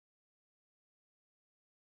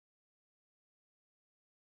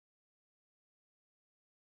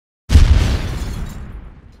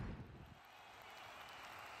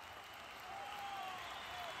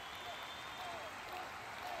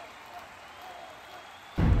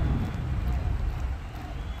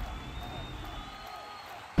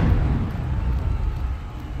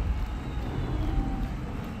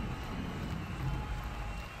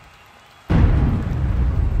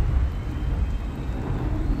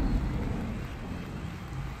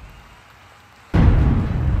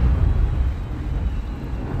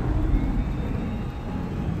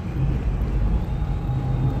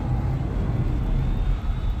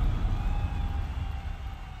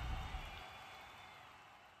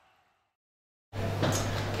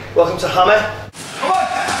Welcome to HAMMA.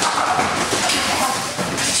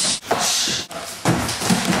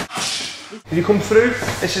 If you come through,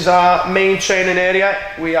 this is our main training area.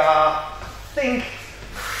 We are, I think,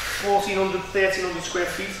 1,400, 1,300 square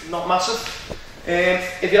feet, not massive.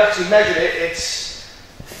 If you actually measure it, it's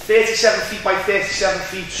 37 feet by 37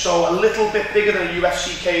 feet, so a little bit bigger than a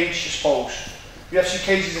UFC cage, I suppose. UFC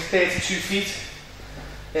cages are 32 feet.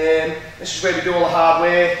 This is where we do all the hard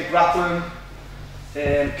work, the grappling,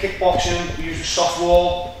 kickboxing. We use a soft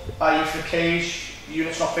wall, i.e. for the cage. The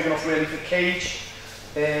unit's not big enough really for the cage.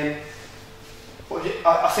 But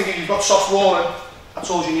I think if you've got soft walling, that's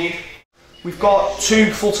all you need. We've got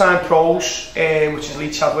 2 full-time pros, which is Lee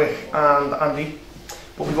Chadwick and Andy.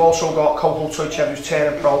 But we've also got Coco Toychev, who's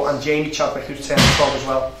turning pro, and Jamie Chadwick, who's turning pro as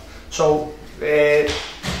well. So,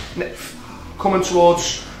 coming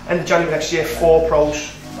towards end of January next year, 4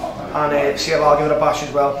 pros, and see if I'll give it a bash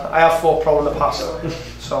as well. I have 4 pro in the past,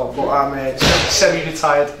 so but I'm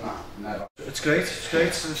semi-retired. It's great.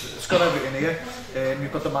 It's got everything here.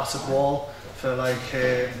 You've got the massive wall for like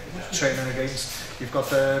training against. You've got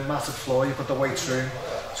the massive floor. You've got the weights room.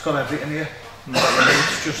 It's got everything here.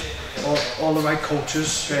 It's just all the right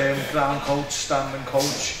coaches, ground coach, standing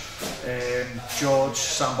coach, George,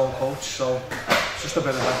 Sambo coach, so it's just a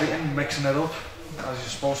bit of everything, mixing it up as you're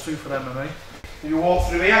supposed to for MMA. You walk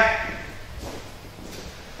through here,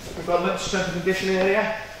 we've got a little strength and conditioning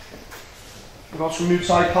area, we've got some Muay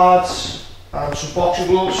Thai pads and some boxing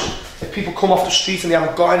gloves. If people come off the street and they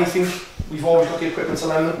haven't got anything, we've always got the equipment to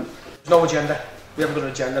lend them. There's no agenda, we haven't got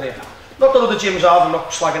an agenda here. Not that other gyms have, I'm not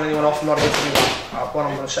slagging anyone off, I'm not against anyone. What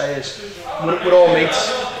I'm going to say is, we're all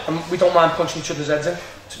mates, and we don't mind punching each other's heads in,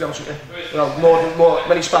 to be honest with you. You know,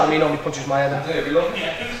 when he's sparring me, nobody punches my head in.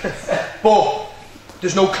 But,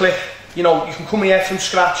 there's no click, you know, you can come here from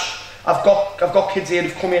scratch. I've got kids here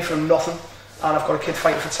who've come here from nothing, and I've got a kid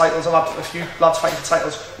fighting for titles. I've had a few lads fighting for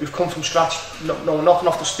titles who've come from scratch, no nothing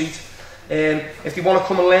off the street. If they want to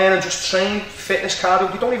come and learn and just train, fitness,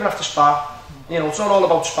 cardio, they don't even have to spar. You know, it's not all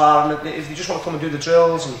about sparring. If you just want to come and do the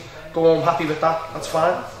drills and go home happy with that, that's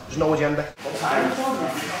fine. There's no agenda.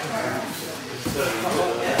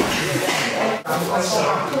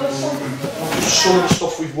 Some of the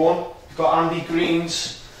stuff we've won. We've got Andy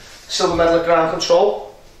Green's silver medal at ground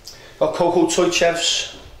control. We've got Coco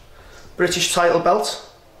Toychev's British title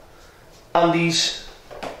belt. Andy's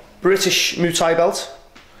British Muay Thai belt.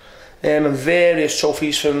 And various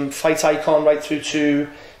trophies from Fight Icon right through to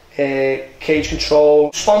cage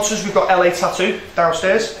control. Sponsors, we've got LA Tattoo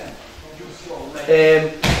downstairs.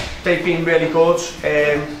 They've been really good.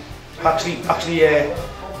 Actually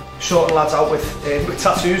sorting lads out with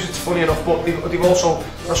tattoos, it's funny enough, but they've also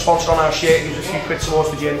got a sponsor on our shirt, gives a few quid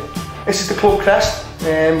towards the gym. This is the club crest.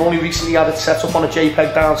 Only recently had it set up on a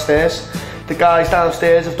JPEG downstairs. The guys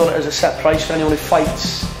downstairs have done it as a set price for anyone who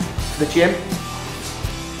fights for the gym.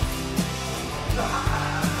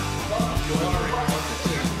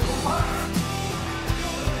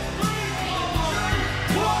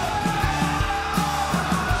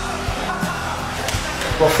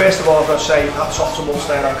 Well, first of all, I've got to say hats off to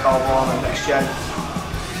Munster and Calvarn and Next Gen,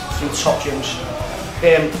 3 top gyms.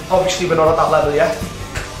 Obviously, we're not at that level yet,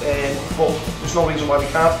 but there's no reason why we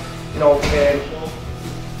can't. You know,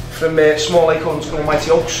 from small acorns to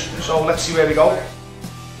mighty oaks. So let's see where we go.